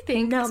honestly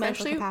think, no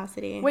especially mental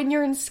capacity, when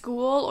you're in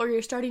school or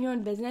you're starting your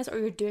own business or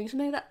you're doing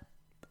something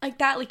like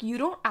that, like you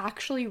don't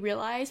actually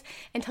realize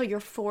until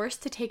you're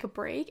forced to take a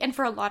break. And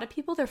for a lot of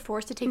people, they're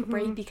forced to take a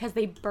break because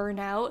they burn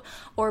out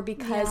or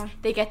because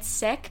they get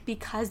sick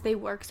because they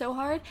work so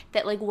hard,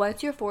 that like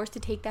once you're forced to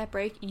take that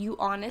break, you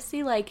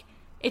honestly like,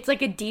 it's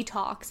like a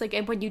detox. Like,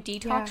 and when you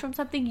detox from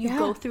something, you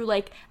go through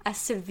like a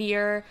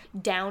severe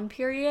down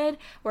period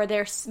where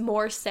they're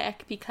more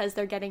sick because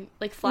they're getting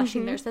like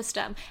flushing their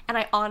system. And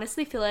I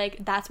honestly feel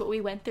like that's what we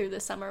went through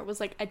this summer,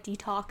 was like a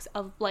detox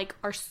of like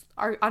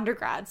our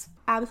undergrads.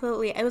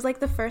 Absolutely. It was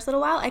like the first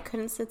little while I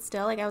couldn't sit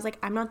still. Like I was like,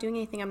 I'm not doing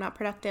anything, I'm not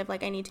productive,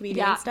 like I need to be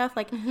doing stuff.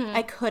 Like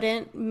I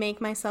couldn't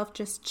make myself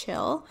just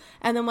chill.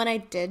 And then when I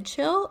did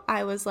chill,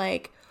 I was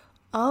like,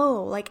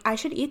 oh, like I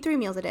should eat 3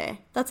 meals a day.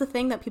 That's a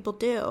thing that people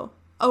do.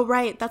 Oh,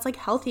 right, that's like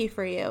healthy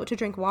for you to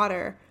drink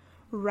water.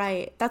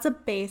 Right, that's a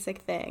basic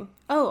thing.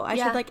 Oh, I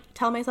should like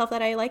tell myself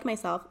that I like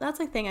myself. That's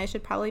a thing I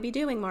should probably be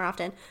doing more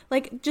often.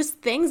 Like just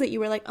things that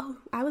you were like, oh,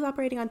 I was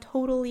operating on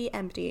totally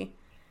empty.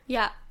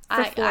 Yeah,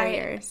 for 4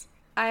 years.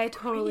 I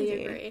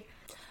totally agree.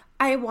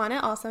 I want to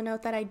also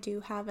note that I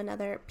do have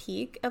another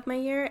peak of my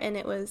year, and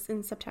it was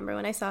in September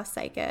when I saw a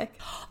psychic.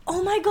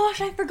 Oh my gosh,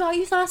 I forgot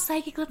you saw a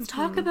psychic. Let's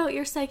talk about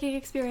your psychic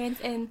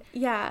experience.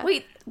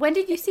 Wait, when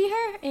did you see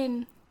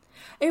her?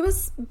 It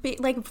was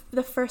like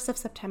the 1st of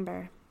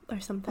September or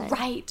something.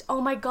 Right.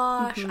 Oh my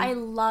gosh. I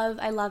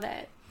love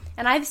it.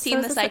 And I've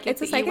seen the psychic.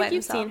 It's a psychic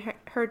you've seen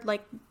her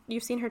like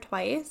you've seen her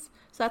twice.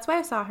 So that's why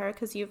I saw her,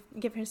 because you've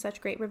given her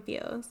such great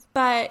reviews.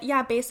 But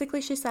yeah,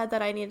 basically she said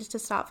that I needed to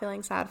stop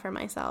feeling sad for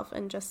myself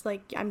and just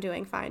like, I'm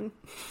doing fine.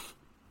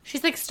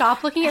 She's like,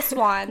 stop looking at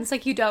swans.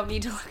 Like, you don't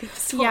need to look at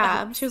swans.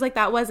 Yeah. She was like,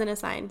 that wasn't a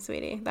sign,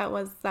 sweetie. That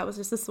was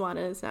just a swan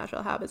in its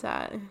natural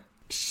habitat.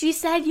 She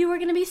said you were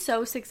going to be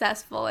so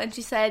successful, and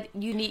she said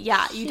you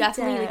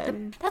definitely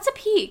need that's a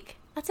peak.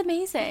 That's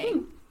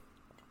amazing.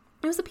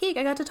 It was a peak.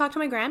 I got to talk to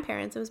my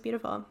grandparents. It was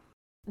beautiful.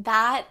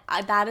 That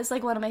is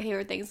like one of my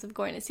favorite things of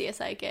going to see a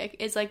psychic,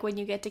 is like when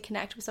you get to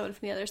connect with someone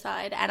from the other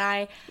side.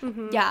 And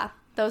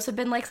those have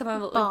been like some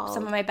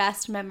of my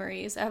best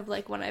memories of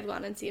like when I've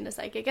gone and seen a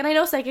psychic. And I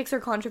know psychics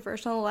are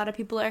controversial. A lot of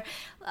people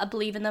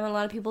believe in them, and a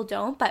lot of people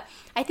don't. But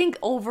I think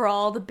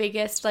overall the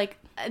biggest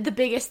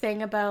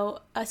thing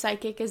about a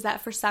psychic is that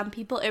for some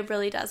people it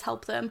really does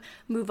help them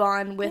move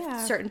on with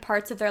certain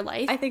parts of their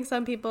life. I think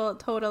some people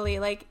totally,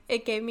 like,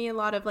 it gave me a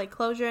lot of like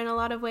closure in a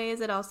lot of ways.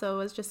 It also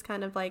was just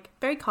kind of like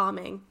very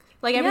calming.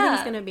 Like, everything's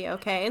going to be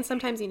okay. And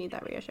sometimes you need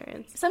that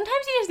reassurance. Sometimes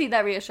you just need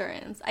that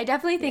reassurance. I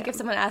definitely think if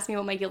someone asks me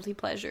what my guilty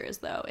pleasure is,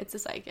 though, it's a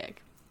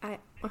psychic. I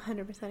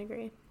 100%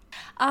 agree.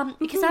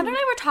 Because Sandra and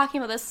I were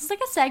talking about this. This is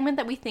like a segment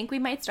that we think we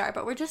might start,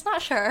 but we're just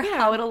not sure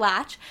how it'll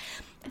latch.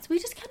 So we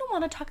just kind of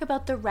want to talk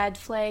about the red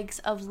flags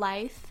of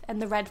life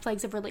and the red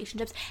flags of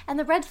relationships and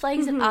the red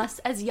flags that us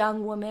as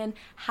young women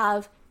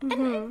have.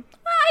 And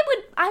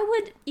I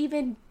would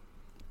even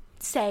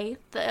say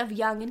of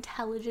young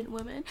intelligent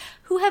women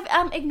who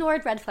have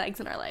ignored red flags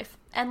in our life,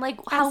 and like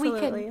how we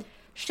can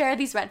share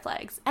these red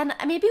flags. And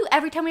maybe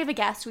every time we have a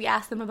guest, we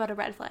ask them about a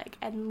red flag,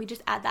 and we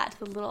just add that to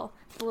the little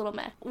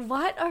myth.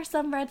 What are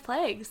some red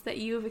flags that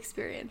you have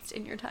experienced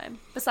in your time,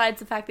 besides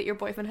the fact that your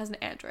boyfriend has an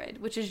Android,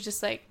 which is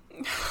just like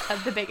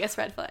the biggest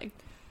red flag?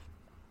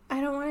 I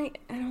don't want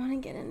to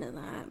get into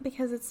that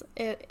because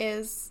it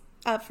is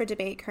up for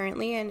debate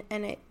currently, and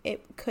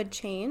it could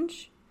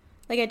change.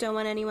 Like, I don't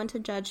want anyone to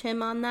judge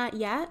him on that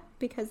yet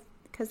because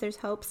there's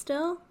hope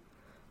still.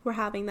 We're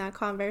having that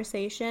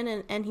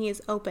conversation, and he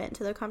is open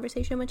to the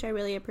conversation, which I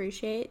really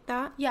appreciate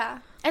that. Yeah.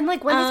 And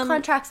like when his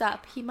contract's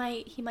up, he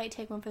might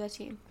take one for the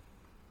team.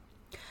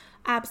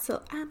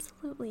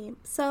 Absolutely.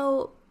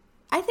 So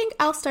I think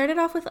I'll start it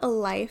off with a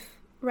life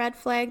red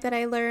flag that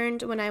I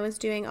learned when I was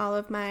doing all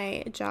of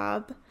my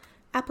job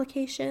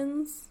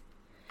applications.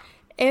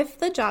 if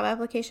the job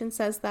application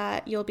says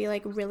that you'll be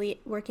like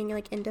really working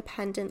like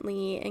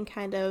independently and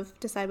kind of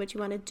decide what you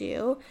want to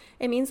do,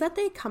 it means that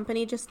the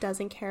company just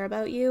doesn't care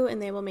about you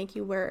and they will make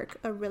you work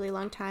a really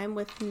long time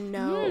with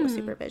no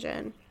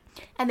supervision.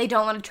 And they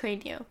don't want to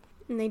train you.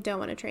 And they don't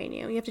want to train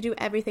you. You have to do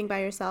everything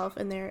by yourself,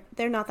 and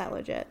they're not that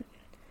legit.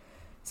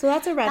 So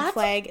that's a red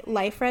flag.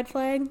 Life red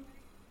flag.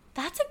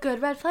 That's a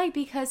good red flag,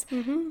 because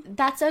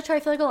that's such where I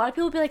feel like a lot of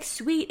people will be like,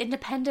 sweet,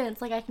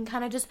 independence. Like, I can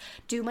kind of just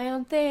do my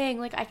own thing.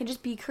 Like, I can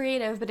just be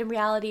creative. But in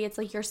reality, it's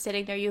like you're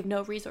sitting there, you have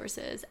no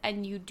resources,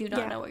 and you do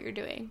not know what you're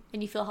doing,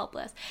 and you feel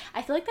helpless.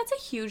 I feel like that's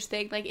a huge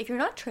thing. Like, if you're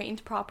not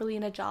trained properly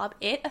in a job,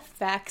 it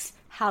affects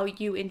how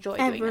you enjoy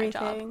doing that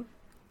job.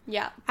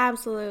 Yeah.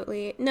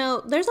 Absolutely.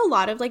 No, there's a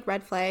lot of, like,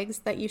 red flags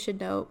that you should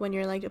know when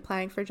you're, like,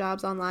 applying for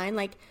jobs online.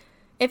 Like,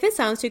 if it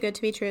sounds too good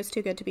to be true, it's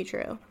too good to be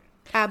true.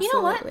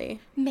 Absolutely. You know what?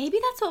 Maybe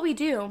that's what we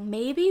do.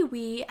 Maybe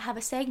we have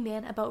a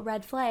segment about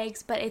red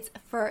flags, but it's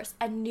first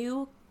a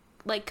new,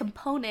 like,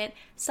 component,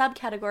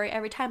 subcategory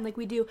every time. Like,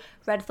 we do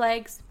red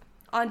flags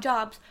on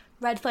jobs,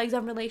 red flags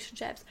on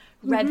relationships,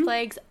 red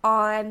flags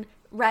on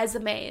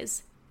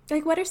resumes.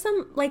 Like, what are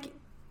some, like,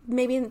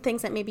 maybe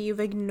things that maybe you've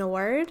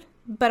ignored,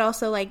 but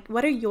also, like,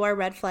 what are your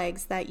red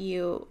flags that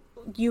you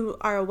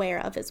are aware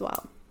of as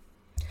well?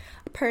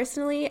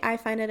 Personally, I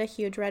find it a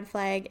huge red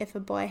flag if a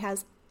boy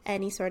has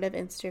any sort of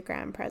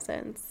Instagram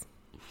presence.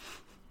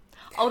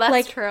 Oh, that's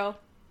like, true.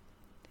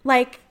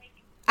 Like,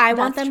 I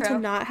want them to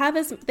not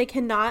have they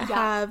cannot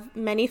have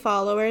many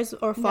followers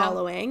or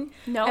following.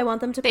 No. I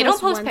want them to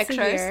post once pictures.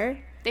 A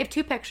year. They have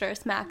 2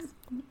 pictures, max.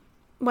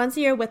 Once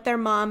a year with their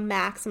mom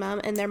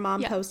maximum, and their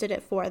mom posted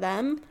it for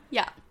them.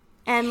 Yeah.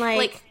 And,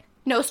 like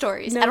no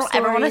stories. I don't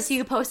ever want to see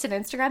you post an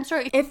Instagram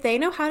story. If they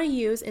know how to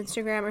use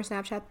Instagram or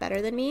Snapchat better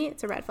than me,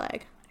 it's a red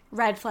flag.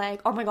 Red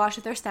flag. Oh my gosh,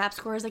 if their Snap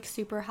score is, like,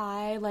 super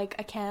high, like,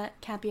 I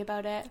can't be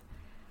about it.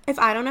 If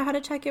I don't know how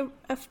to check a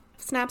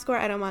Snap score,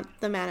 I don't want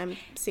the man I'm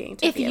seeing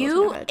to be able to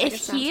know how to check a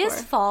Snap score. If he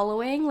is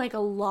following, like, a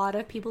lot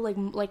of people,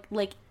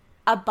 like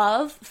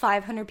above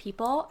 500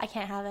 people, I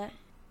can't have it.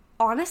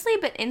 Honestly,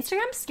 but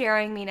Instagram's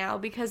scaring me now,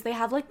 because they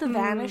have, like, the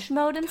vanish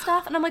mode and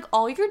stuff, and I'm like,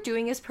 all you're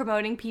doing is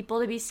promoting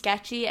people to be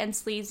sketchy and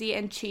sleazy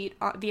and cheat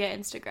via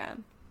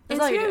Instagram.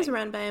 Instagram's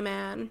run by a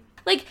man.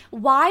 Like,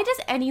 why does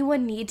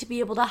anyone need to be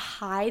able to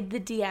hide the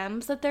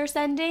DMs that they're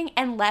sending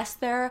unless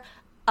they're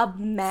a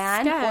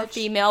man or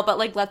female, but,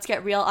 like, let's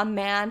get real, a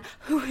man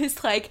who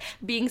is, like,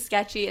 being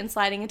sketchy and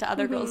sliding into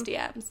other girls'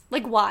 DMs?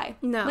 Like, why?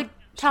 No. Like,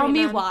 tell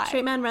me why.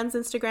 Straight man runs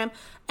Instagram,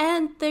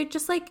 and they're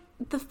just, like,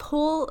 the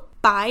whole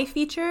buy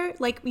feature,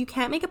 like, you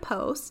can't make a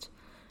post.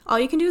 All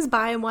you can do is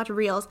buy and watch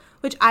reels,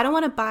 which I don't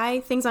want to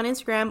buy things on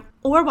Instagram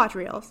or watch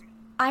reels.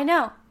 I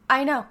know.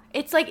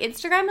 It's like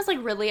Instagram is,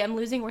 like, really, I'm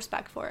losing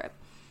respect for it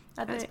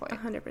at this point.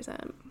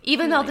 100%.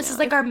 Even though this is,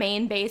 like, our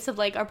main base of,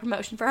 like, our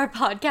promotion for our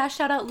podcast.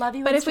 Shout out, love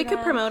you, but Instagram. If we could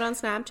promote on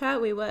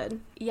Snapchat, we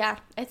would. Yeah,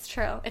 it's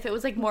true. If it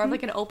was, like, more of,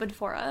 like, an open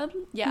forum,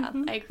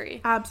 I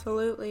agree.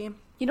 Absolutely.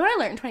 You know what I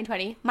learned in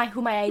 2020?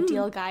 Who my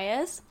ideal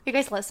guy is? You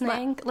guys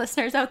listening? What?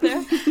 Listeners out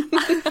there?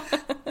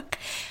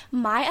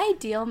 My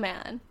ideal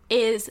man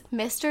is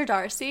Mr.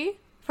 Darcy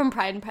from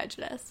Pride and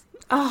Prejudice.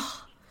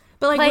 Oh,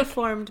 but, like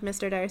reformed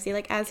Mr. Darcy,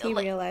 like, as he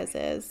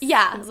realizes.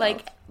 Yeah, himself.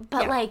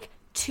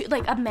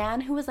 Like a man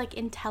who is, like,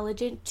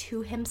 intelligent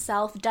to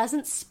himself,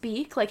 doesn't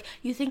speak. Like,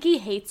 you think he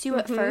hates you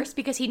at first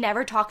because he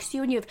never talks to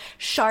you and you have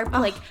sharp,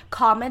 like,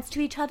 comments to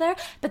each other,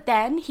 but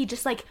then he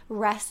just, like,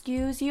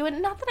 rescues you.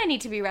 And not that I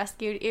need to be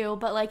rescued,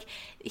 but, like,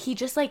 he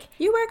just, like...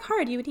 You work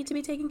hard. You would need to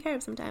be taken care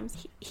of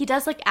sometimes. He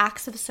does, like,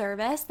 acts of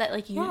service that,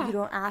 like, you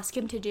don't ask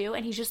him to do,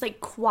 and he's just, like,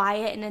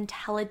 quiet and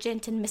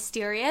intelligent and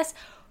mysterious.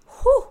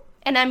 Whew!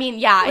 And I mean,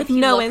 yeah, with if he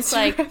no looks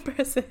Instagram like...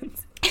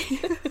 presence.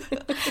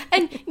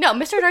 And no,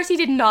 Mr. Darcy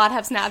did not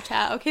have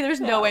Snapchat. Okay, there's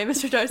no way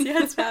Mr. Darcy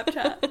had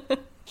Snapchat.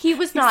 He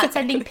was not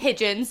sending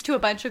pigeons to a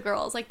bunch of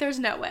girls. Like, there's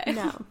no way.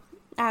 No,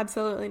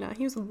 absolutely not.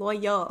 He was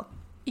loyal.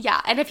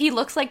 Yeah, and if he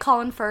looks like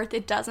Colin Firth,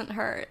 it doesn't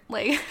hurt.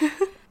 Like,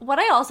 what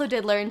I also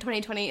did learn in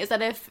 2020 is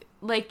that if,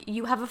 like,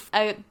 you have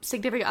a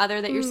significant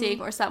other that you're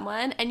seeing or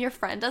someone, and your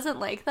friend doesn't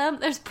like them,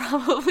 there's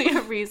probably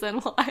a reason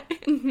why.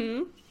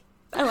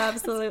 Oh,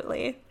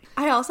 absolutely.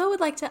 I also would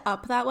like to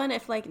up that one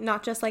if, like,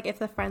 not just, like, if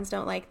the friends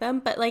don't like them,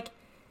 but, like,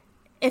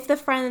 if the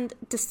friend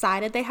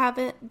decided they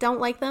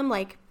don't like them,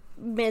 like,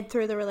 mid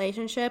through the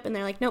relationship, and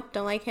they're like, nope,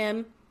 don't like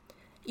him,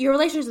 your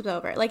relationship's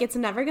over. Like, it's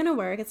never gonna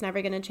work, it's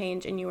never gonna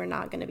change, and you are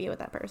not gonna be with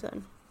that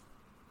person.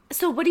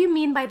 So what do you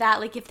mean by that?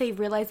 Like, if they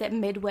realize it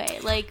midway,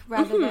 like,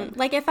 rather than...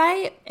 Like, if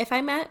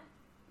I met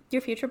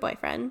your future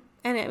boyfriend,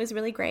 and it was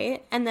really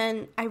great, and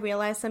then I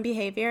realized some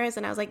behaviors,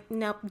 and I was like,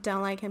 nope,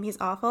 don't like him,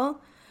 he's awful...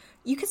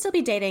 You could still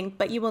be dating,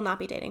 but you will not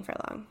be dating for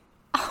long.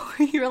 Oh,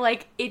 you're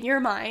like, in your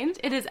mind,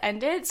 it is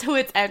ended, so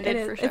it's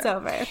ended for sure. It's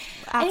over. Absolutely.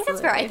 I think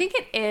that's fair. I think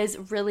it is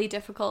really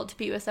difficult to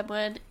be with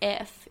someone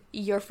if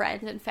your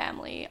friends and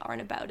family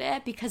aren't about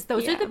it, because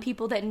those are the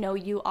people that know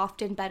you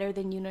often better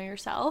than you know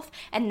yourself,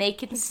 and they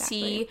can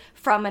see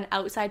from an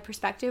outside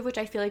perspective, which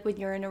I feel like when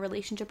you're in a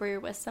relationship or you're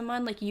with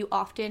someone, like, you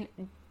often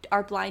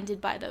are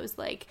blinded by those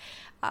like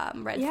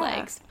red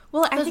flags.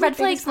 Well, I those think red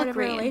the biggest flags part look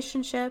of a green.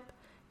 relationship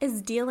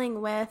is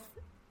dealing with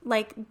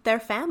like their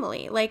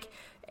family. Like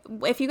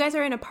if you guys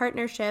are in a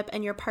partnership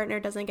and your partner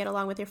doesn't get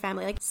along with your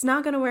family, like it's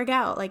not going to work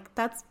out. Like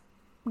that's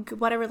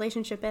what a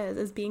relationship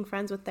is being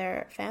friends with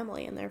their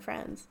family and their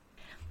friends.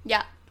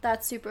 Yeah,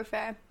 that's super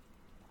fair.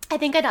 I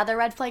think another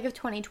red flag of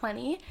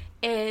 2020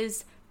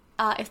 is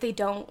if they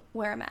don't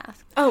wear a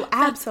mask. Oh,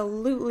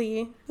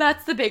 absolutely.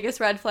 That's the biggest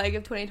red flag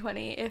of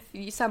 2020,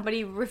 if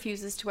somebody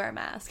refuses to wear a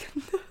mask.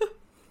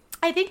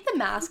 I think the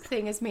mask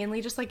thing is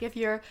mainly just like if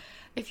you're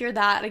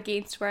that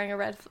against wearing a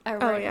red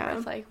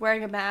flag,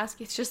 wearing a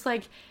mask, it's just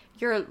like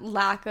your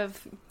lack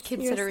of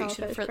consideration. You're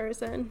a selfish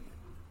person.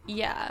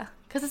 Yeah,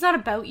 because it's not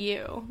about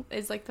you,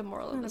 is like the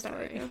moral of the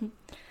story.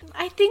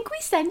 I think we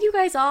send you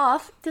guys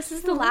off. This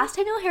is the last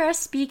time you'll hear us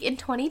speak in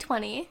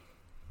 2020.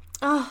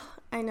 Oh,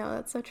 I know,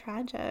 that's so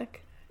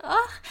tragic.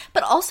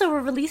 But also,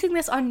 we're releasing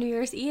this on New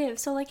Year's Eve,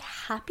 so like,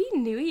 Happy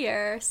New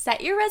Year.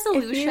 Set your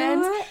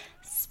resolutions.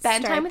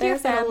 Spend time with your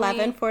family.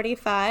 At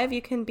 11:45,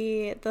 you can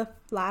be the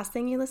last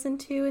thing you listen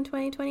to in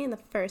 2020 and the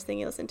first thing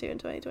you listen to in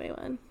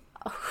 2021.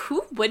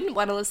 Who wouldn't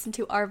want to listen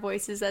to our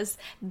voices as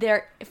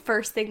their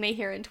first thing they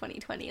hear in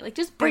 2020? Like,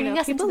 just bringing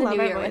us into the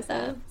new year with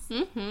them.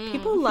 Mm-hmm.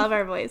 People love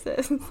our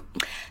voices. They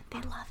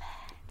love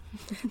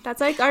it.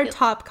 That's like our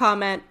top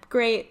comment.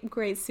 Great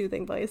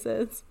soothing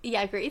voices.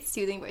 Yeah, great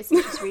soothing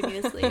voices. Just read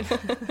me to sleep.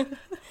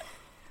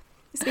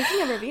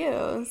 Speaking of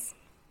reviews.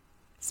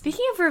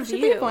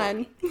 Leave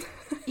one.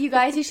 You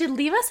guys, you should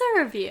leave us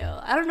a review.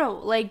 I don't know,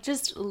 like,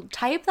 just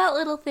type that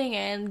little thing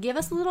in, give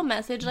us a little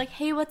message, like,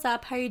 hey, what's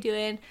up, how you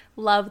doing,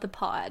 love the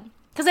pod.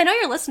 Because I know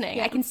you're listening.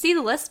 Yeah. I can see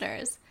the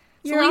listeners.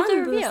 So you're leave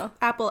on the review.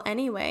 Apple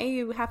anyway.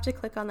 You have to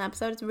click on the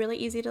episode. It's really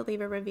easy to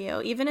leave a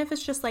review, even if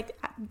it's just, like,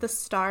 the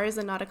stars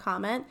and not a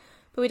comment.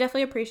 But we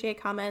definitely appreciate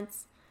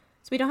comments.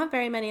 So we don't have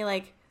very many,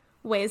 like,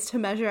 ways to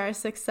measure our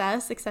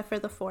success, except for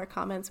the 4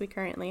 comments we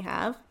currently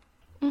have.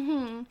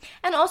 Mm-hmm.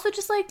 And also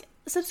just, like,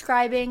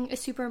 subscribing is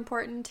super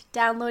important.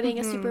 Downloading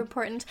is super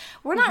important.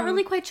 We're not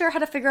really quite sure how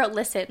to figure out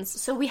listens,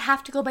 so we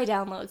have to go by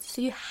downloads.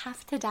 So you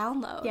have to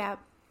download.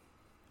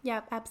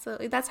 Yeah,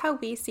 absolutely. That's how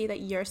we see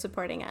that you're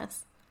supporting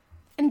us.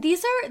 And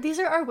these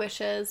are our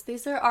wishes.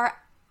 These are our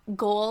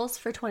goals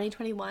for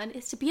 2021,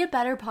 is to be a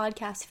better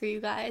podcast for you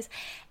guys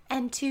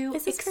and to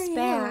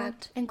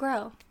expand and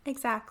grow.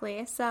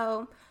 Exactly.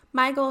 So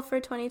my goal for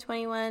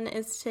 2021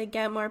 is to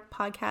get more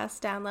podcast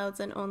downloads,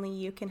 and only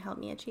you can help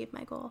me achieve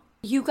my goal.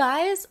 You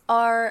guys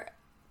are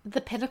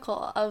the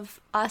pinnacle of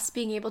us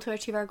being able to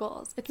achieve our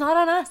goals. It's not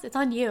on us. It's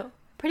on you.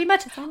 Pretty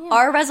much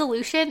our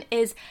resolution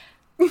is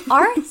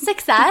our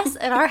success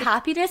and our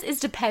happiness is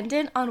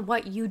dependent on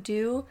what you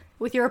do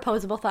with your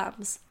opposable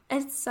thumbs.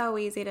 It's so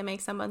easy to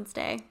make someone's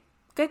day.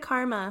 Good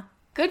karma.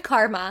 Good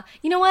karma.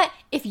 You know what?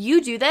 If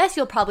you do this,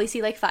 you'll probably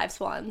see like 5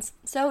 swans.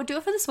 So do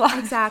it for the swans.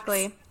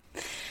 Exactly.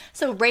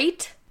 So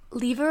rate,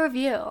 leave a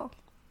review.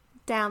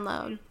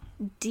 Download.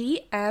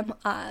 DM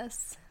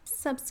us.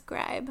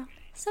 Subscribe.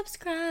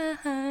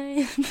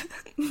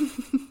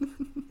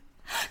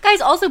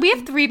 Guys, also, we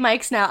have 3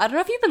 mics now. I don't know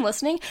if you've been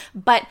listening,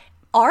 but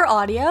our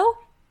audio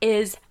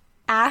is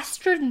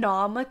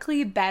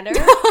astronomically better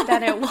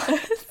than it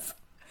was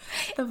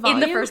the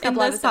volume in the first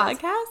couple of this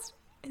episodes. podcast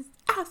is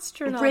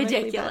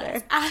astronomically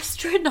better.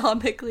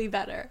 Astronomically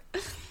better.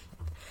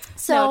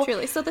 So no,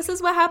 truly. So this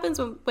is what happens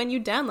when you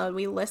download.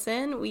 We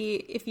listen.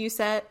 If you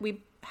said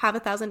we have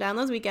 1,000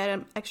 downloads, we get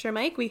an extra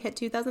mic. We hit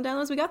 2,000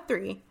 downloads, we got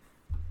 3.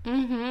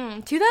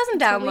 2,000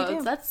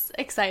 downloads. That's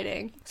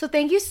exciting. So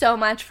thank you so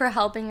much for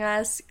helping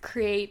us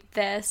create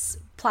this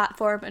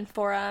platform and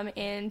forum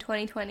in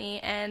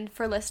 2020, and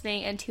for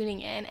listening and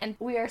tuning in. And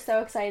we are so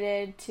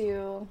excited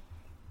to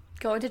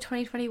go into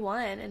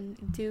 2021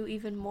 and do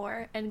even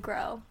more and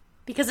grow,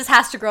 because this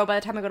has to grow by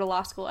the time I go to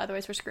law school.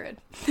 Otherwise, we're screwed.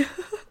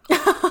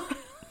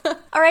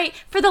 All right.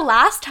 For the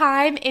last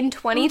time in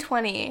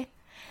 2020,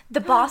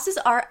 the bosses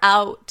are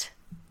out.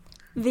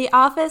 The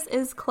office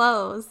is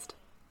closed.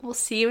 We'll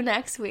see you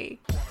next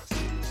week.